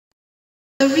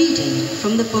A reading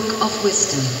from the Book of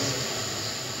Wisdom.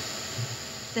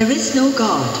 There is no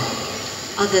God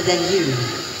other than you,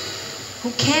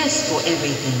 who cares for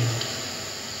everything,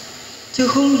 to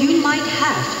whom you might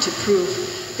have to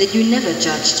prove that you never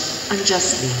judged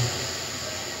unjustly.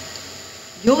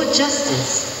 Your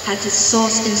justice has its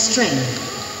source in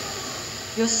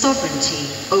strength. Your sovereignty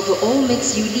over all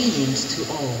makes you lenient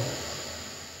to all.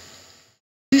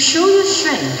 You show your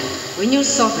strength when your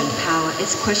sovereign power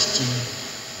is questioned,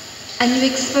 and you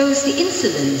expose the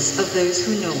insolence of those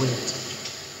who know it.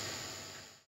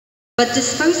 But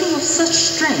disposing of such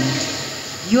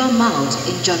strength, you are mild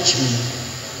in judgment.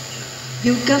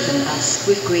 You govern us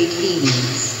with great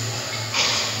lenience.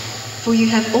 For you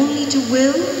have only to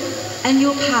will, and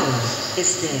your power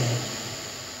is there.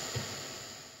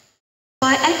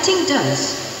 By acting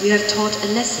thus, you have taught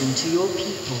a lesson to your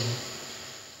people,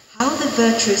 how the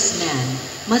virtuous man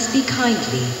must be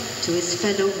kindly to his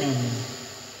fellow men.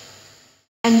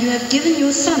 And you have given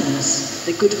your sons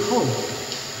the good hope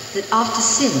that after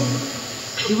sin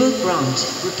you will grant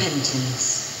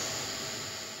repentance.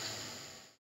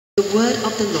 The word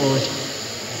of the Lord.